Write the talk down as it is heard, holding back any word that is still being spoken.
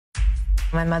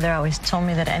My mother always told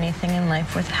me that anything in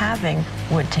life worth having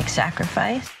would take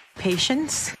sacrifice,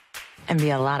 patience, and be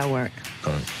a lot of work.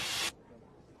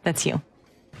 That's you.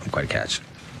 I'm quite a catch.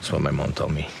 That's what my mom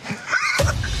told me.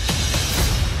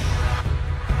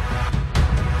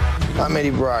 I'm Eddie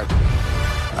Brock.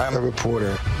 I'm a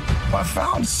reporter. I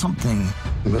found something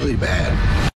really bad.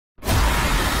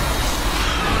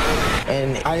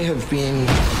 And I have been...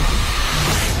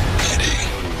 Eddie.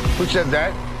 Who said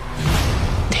that?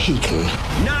 Taken.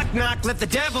 Knock, knock, let the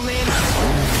devil in.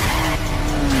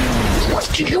 What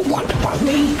do you want from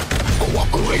me?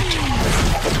 Cooperate.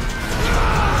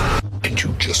 And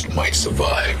you just might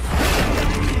survive.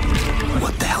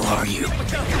 What the hell are you?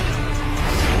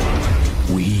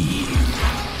 We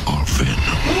are Venom.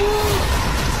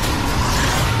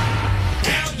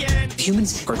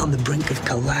 Humans are on the brink of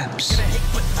collapse.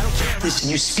 This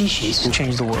new species can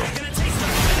change the world.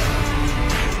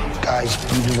 Guys,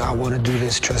 you do not want to do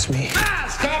this, trust me.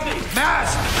 Mask! Copy!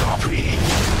 Mask! Copy.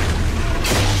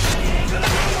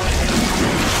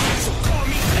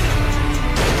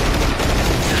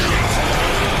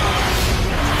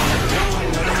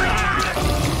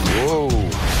 Whoa.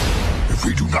 If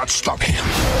we do not stop him,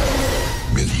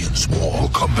 millions more will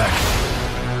come back.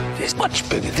 There's much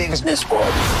bigger things in this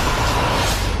world.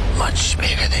 Much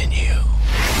bigger than you.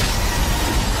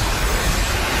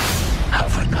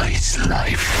 Have a nice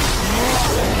life.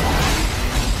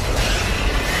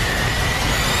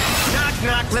 Knock,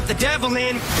 knock, let the devil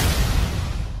in.